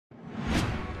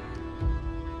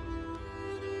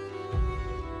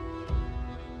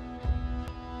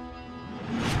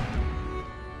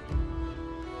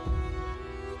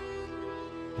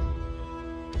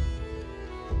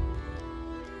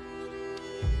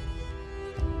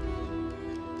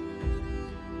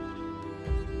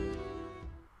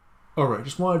Alright,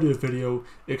 just want to do a video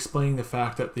explaining the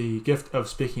fact that the gift of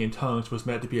speaking in tongues was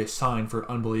meant to be a sign for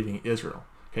unbelieving Israel.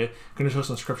 Okay, I'm going to show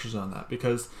some scriptures on that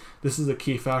because this is a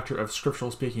key factor of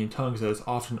scriptural speaking in tongues that is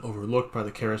often overlooked by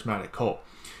the charismatic cult.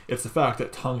 It's the fact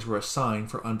that tongues were a sign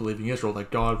for unbelieving Israel,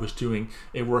 that God was doing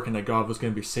a work and that God was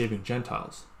going to be saving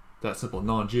Gentiles. That simple,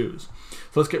 non-Jews.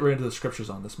 So let's get right into the scriptures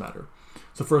on this matter.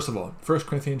 So first of all, 1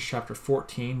 Corinthians chapter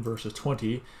 14, verses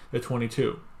 20 to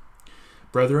 22.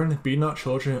 Brethren, be not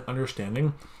children in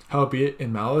understanding, howbeit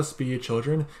in malice be ye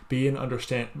children, but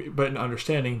in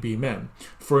understanding be men.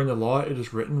 For in the law it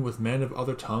is written, with men of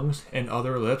other tongues and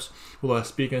other lips will I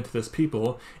speak unto this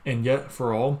people, and yet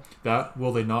for all that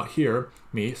will they not hear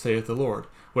me, saith the Lord.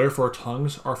 Wherefore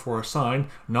tongues are for a sign,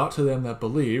 not to them that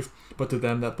believe, but to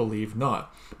them that believe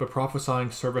not. But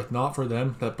prophesying serveth not for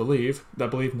them that believe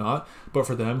not, but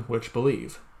for them which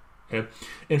believe. Okay.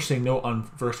 Interesting note on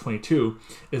verse 22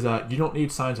 is that you don't need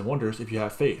signs and wonders if you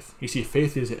have faith. You see,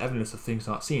 faith is the evidence of things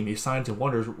not seen. These signs and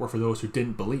wonders were for those who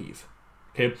didn't believe.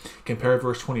 Okay. Compare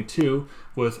verse 22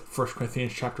 with 1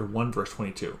 Corinthians chapter 1, verse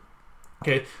 22.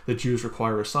 Okay. The Jews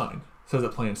require a sign. It says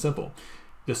it plain and simple.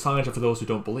 The signs are for those who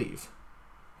don't believe.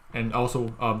 And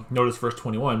also notice verse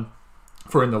 21,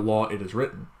 for in the law it is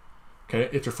written. Okay.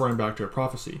 It's referring back to a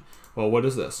prophecy. Well, what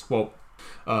is this? Well,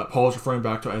 Paul is referring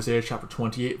back to Isaiah chapter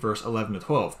 28, verse 11 to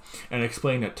 12, and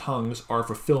explaining that tongues are a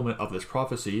fulfillment of this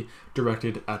prophecy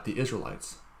directed at the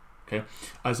Israelites. Okay,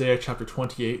 Isaiah chapter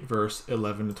 28, verse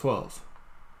 11 to 12.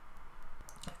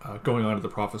 Going on to the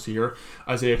prophecy here,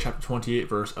 Isaiah chapter 28,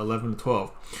 verse 11 to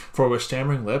 12. For with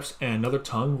stammering lips and another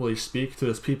tongue will he speak to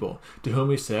this people, to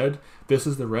whom he said, this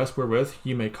is the rest wherewith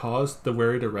ye may cause the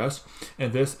weary to rest,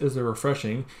 and this is the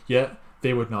refreshing, yet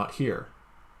they would not hear.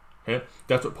 Okay,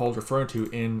 that's what Paul's referring to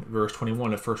in verse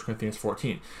 21 of 1 Corinthians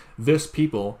 14. This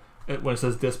people, when it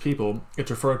says this people, it's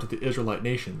referring to the Israelite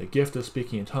nation. The gift of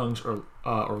speaking in tongues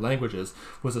or languages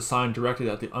was a sign directed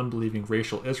at the unbelieving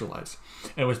racial Israelites,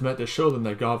 and was meant to show them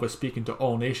that God was speaking to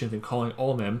all nations and calling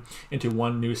all men into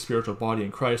one new spiritual body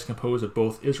in Christ, composed of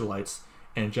both Israelites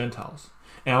and Gentiles.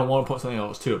 And I want to point something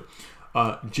else too.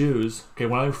 Jews, okay,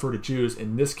 when I refer to Jews,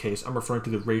 in this case, I'm referring to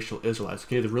the racial Israelites.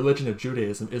 Okay, the religion of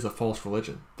Judaism is a false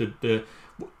religion.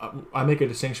 I make a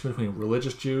distinction between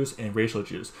religious Jews and racial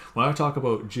Jews. When I talk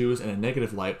about Jews in a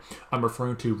negative light, I'm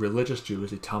referring to religious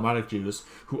Jews, the Talmudic Jews,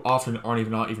 who often aren't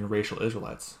not even racial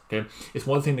Israelites. Okay, it's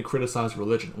one thing to criticize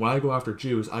religion. When I go after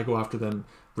Jews, I go after them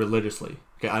religiously.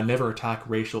 Okay, I never attack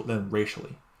them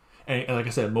racially. And like I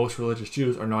said, most religious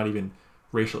Jews are not even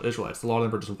racial Israelites. A lot of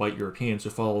them are just white Europeans who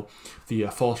follow the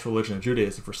false religion of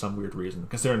Judaism for some weird reason,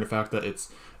 considering the fact that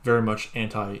it's very much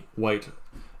anti-white,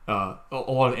 a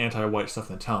lot of anti-white stuff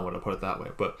in the Talmud, I'll put it that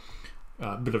way, but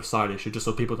a bit of a side issue, just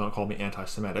so people don't call me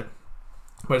anti-Semitic.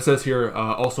 But it says here,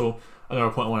 also, another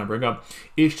point I want to bring up,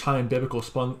 each time biblical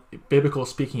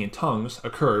speaking in tongues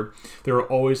occurred, there were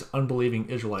always unbelieving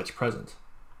Israelites present.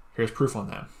 Here's proof on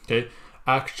that. Okay,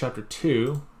 Acts chapter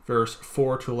 2, verse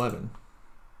 4 to 11.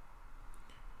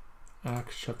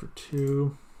 Acts chapter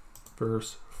 2,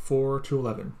 verse 4 to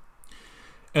 11.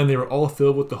 And they were all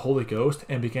filled with the Holy Ghost,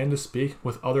 and began to speak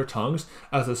with other tongues,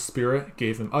 as the Spirit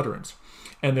gave them utterance.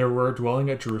 And there were dwelling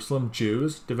at Jerusalem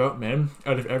Jews, devout men,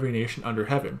 out of every nation under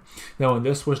heaven. Now when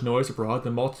this was noised abroad,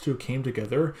 the multitude came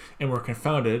together, and were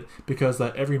confounded, because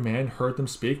that every man heard them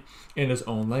speak in his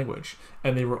own language.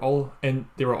 And they were all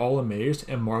amazed,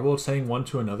 and marveled, saying one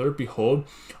to another, Behold,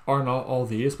 are not all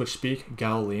these which speak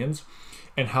Galileans?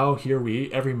 And how hear we,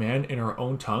 every man in our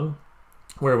own tongue,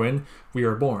 wherein we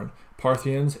are born,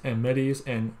 Parthians and Medes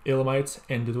and Elamites,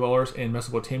 and the dwellers in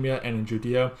Mesopotamia and in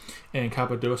Judea and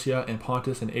Cappadocia and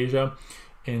Pontus and Asia,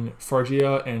 in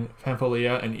Phrygia and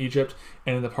Pamphylia and Egypt,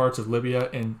 and in the parts of Libya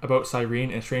and about Cyrene,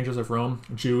 and strangers of Rome,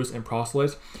 Jews and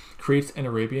proselytes, Cretes and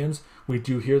Arabians, we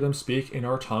do hear them speak in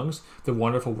our tongues the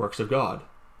wonderful works of God.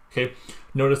 Okay,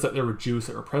 notice that there were Jews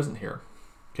that were present here.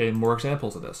 Okay, more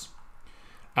examples of this.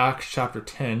 Acts chapter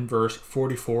 10, verse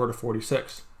 44 to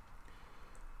 46.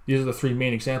 These are the three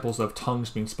main examples of tongues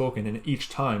being spoken, and each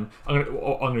time, I'm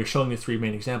going to be showing the three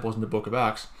main examples in the book of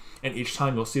Acts, and each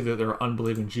time you'll see that there are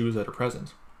unbelieving Jews that are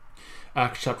present.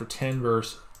 Acts chapter 10,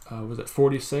 verse,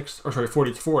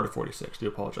 44 to 46, do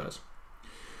apologize.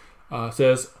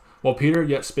 Says, while Peter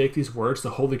yet spake these words,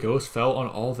 the Holy Ghost fell on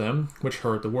all them which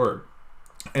heard the word.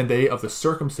 And they of the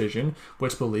circumcision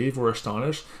which believed were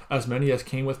astonished, as many as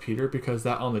came with Peter, because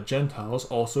that on the Gentiles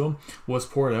also was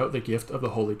poured out the gift of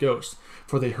the Holy Ghost.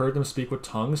 For they heard them speak with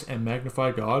tongues and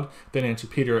magnify God. Then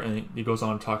answered Peter, and he goes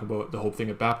on to talk about the whole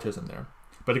thing of baptism there.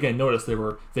 But again, notice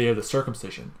they of the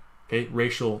circumcision, okay,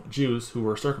 racial Jews who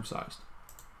were circumcised.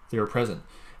 They were present.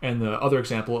 And the other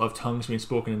example of tongues being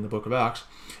spoken in the book of Acts,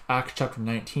 Acts chapter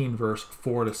 19, verse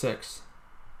 4 to 6.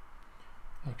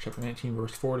 Acts chapter 19,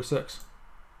 verse 4 to 6.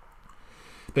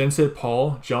 Then said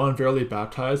Paul, John verily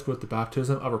baptized with the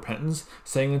baptism of repentance,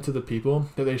 saying unto the people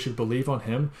that they should believe on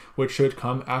him which should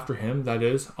come after him, that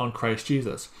is, on Christ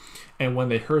Jesus. And when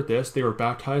they heard this, they were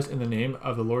baptized in the name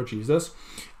of the Lord Jesus.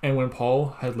 And when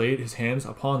Paul had laid his hands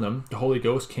upon them, the Holy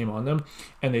Ghost came on them,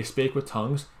 and they spake with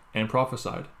tongues and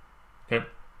prophesied. Okay.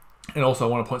 And also I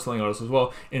want to point something out as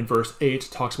well. In verse 8,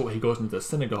 it talks about he goes into the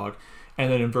synagogue.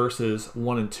 And then in verses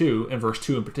 1 and 2, and verse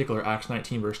 2 in particular, Acts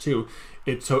 19, verse 2,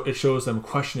 it shows them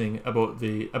questioning about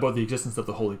the existence of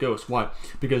the Holy Ghost. Why?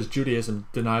 Because Judaism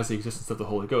denies the existence of the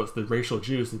Holy Ghost. The racial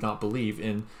Jews did not believe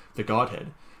in the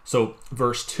Godhead. So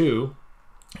verse 2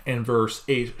 and verse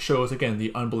 8 shows, again,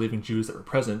 the unbelieving Jews that were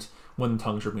present when the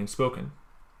tongues were being spoken.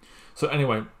 So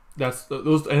anyway, like I said,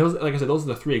 those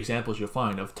are the three examples you'll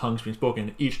find of tongues being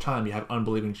spoken. Each time you have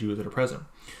unbelieving Jews that are present.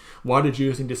 Why did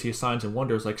Jews need to see signs and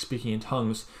wonders like speaking in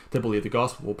tongues to believe the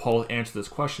gospel? Well, Paul answered this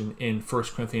question in 1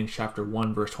 Corinthians chapter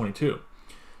 1, verse 22. It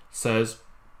says,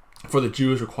 for the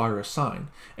Jews require a sign,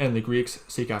 and the Greeks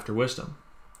seek after wisdom.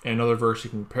 And another verse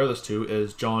you can compare this to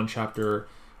is John chapter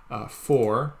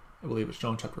 4. I believe it's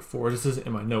John chapter 4. This isn't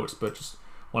in my notes, but just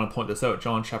want to point this out.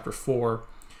 John chapter 4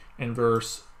 and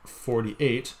verse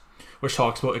 48, which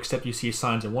talks about, except you see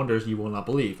signs and wonders, you will not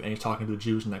believe. And he's talking to the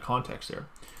Jews in that context there.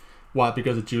 Why?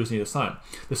 Because the Jews need a sign.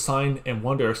 The sign and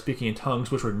wonder of speaking in tongues,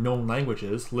 which were known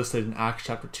languages, listed in Acts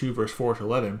chapter 2, verse 4 to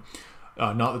 11,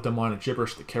 not the demonic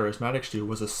gibberish that Charismatics do,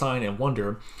 was a sign and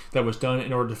wonder that was done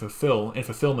in order to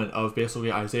fulfillment of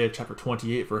basically Isaiah chapter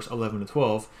 28, verse 11 to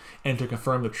 12, and to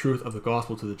confirm the truth of the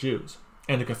gospel to the Jews,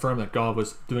 and to confirm that God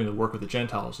was doing the work with the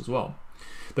Gentiles as well.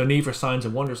 The need for signs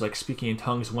and wonders like speaking in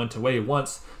tongues went away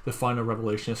once the final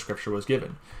revelation of Scripture was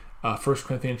given. 1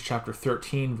 Corinthians chapter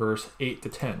 13, verse 8 to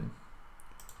 10.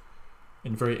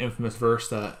 And very infamous verse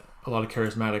that a lot of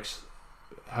charismatics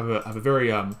have a very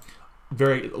a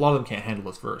lot of them can't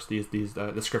handle this verse.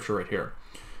 The scripture right here,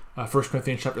 1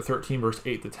 Corinthians chapter 13, verse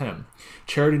 8 to 10.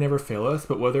 Charity never faileth,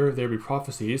 but whether there be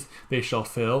prophecies, they shall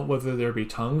fail; whether there be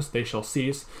tongues, they shall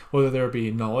cease; whether there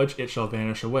be knowledge, it shall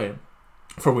vanish away.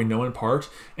 For we know in part,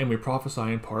 and we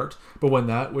prophesy in part. But when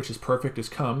that which is perfect is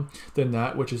come, then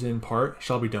that which is in part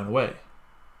shall be done away.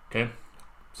 Okay,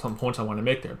 some points I want to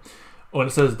make there. When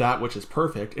it says that which is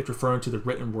perfect, it's referring to the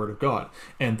written word of God.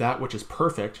 And that which is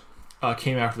perfect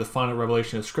came after the final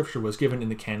revelation of Scripture was given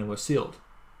and the canon was sealed.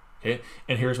 Okay,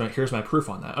 and here's my proof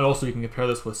on that. And also you can compare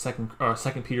this with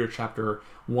 2 Peter chapter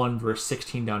 1, verse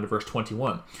 16 down to verse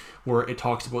 21, where it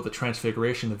talks about the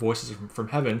transfiguration, the voices from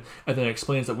heaven, and then it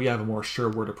explains that we have a more sure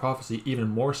word of prophecy, even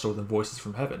more so than voices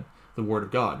from heaven, the word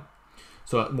of God.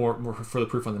 So more further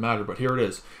proof on the matter, but here it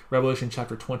is. Revelation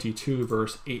chapter 22,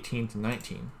 verse 18 to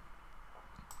 19.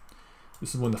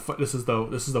 This is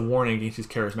the warning against these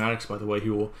charismatics, by the way,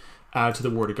 who will add to the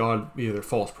word of God via their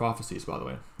false prophecies, by the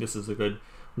way. This is a good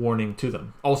warning to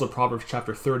them. Also, Proverbs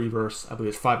chapter 30, verse, I believe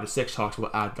it's 5 to 6, talks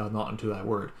about add God not unto thy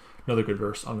word. Another good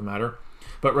verse on the matter.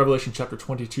 But Revelation chapter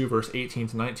 22, verse 18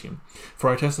 to 19.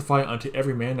 For I testify unto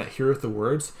every man that heareth the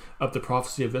words of the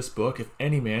prophecy of this book, if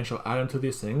any man shall add unto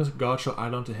these things, God shall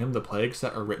add unto him the plagues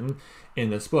that are written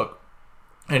in this book.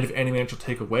 And if any man shall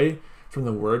take away from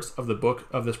the words of the book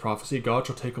of this prophecy, God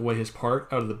shall take away his part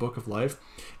out of the book of life,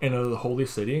 and out of the holy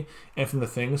city, and from the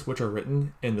things which are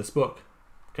written in this book.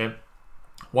 Okay?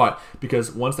 Why?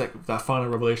 Because once that final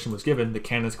revelation was given, the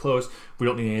canon is closed, we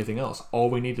don't need anything else. All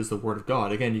we need is the word of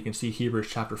God. Again, you can see Hebrews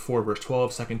chapter 4, verse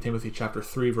 12, 2 Timothy chapter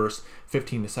 3, verse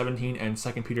 15 to 17, and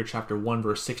 2 Peter chapter 1,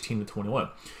 verse 16 to 21.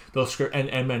 Those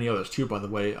and many others too, by the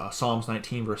way. Psalms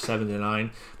 19, verse 7 to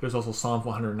 9. There's also Psalm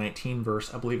 119,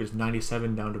 verse, I believe it's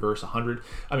 97 down to verse 100.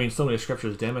 I mean, so many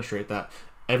scriptures demonstrate that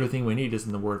everything we need is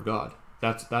in the word of God.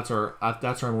 That's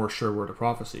our more sure word of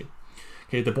prophecy.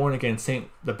 Okay, the born again saint,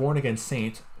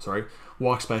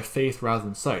 walks by faith rather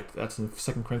than sight. That's in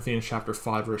 2 Corinthians chapter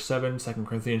 5, verse 7, 2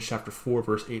 Corinthians chapter 4,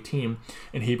 verse 18,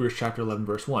 and Hebrews chapter 11,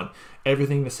 verse 1.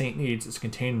 Everything the saint needs is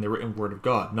contained in the written word of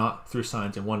God, not through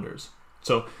signs and wonders.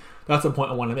 So that's the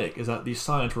point I want to make, is that these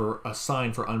signs were a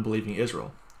sign for unbelieving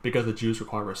Israel, because the Jews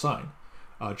require a sign.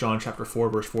 John chapter 4,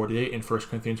 verse 48, and 1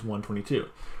 Corinthians 1:22.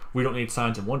 We don't need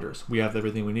signs and wonders. We have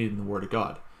everything we need in the word of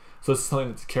God. So it's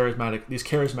something that these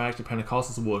charismatic and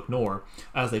Pentecostals will ignore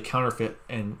as they counterfeit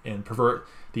and pervert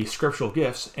these scriptural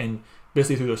gifts, and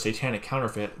basically through their satanic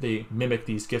counterfeit, they mimic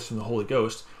these gifts from the Holy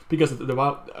Ghost, because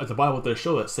the Bible does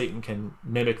show that Satan can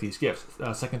mimic these gifts.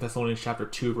 2 Thessalonians chapter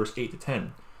 2, verse 8 to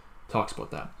 10 talks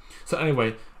about that. So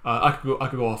anyway, I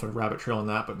could go off on a rabbit trail on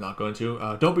that, but not going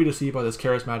to. Don't be deceived by this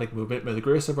charismatic movement. May the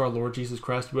grace of our Lord Jesus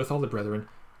Christ be with all the brethren.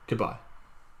 Goodbye.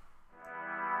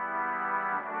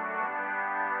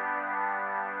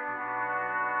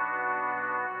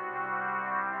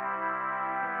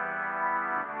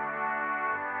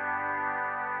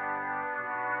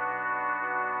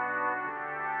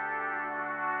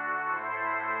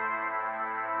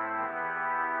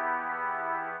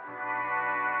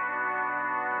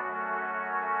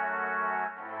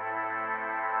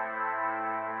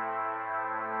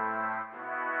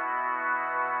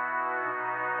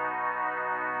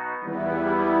 Yeah.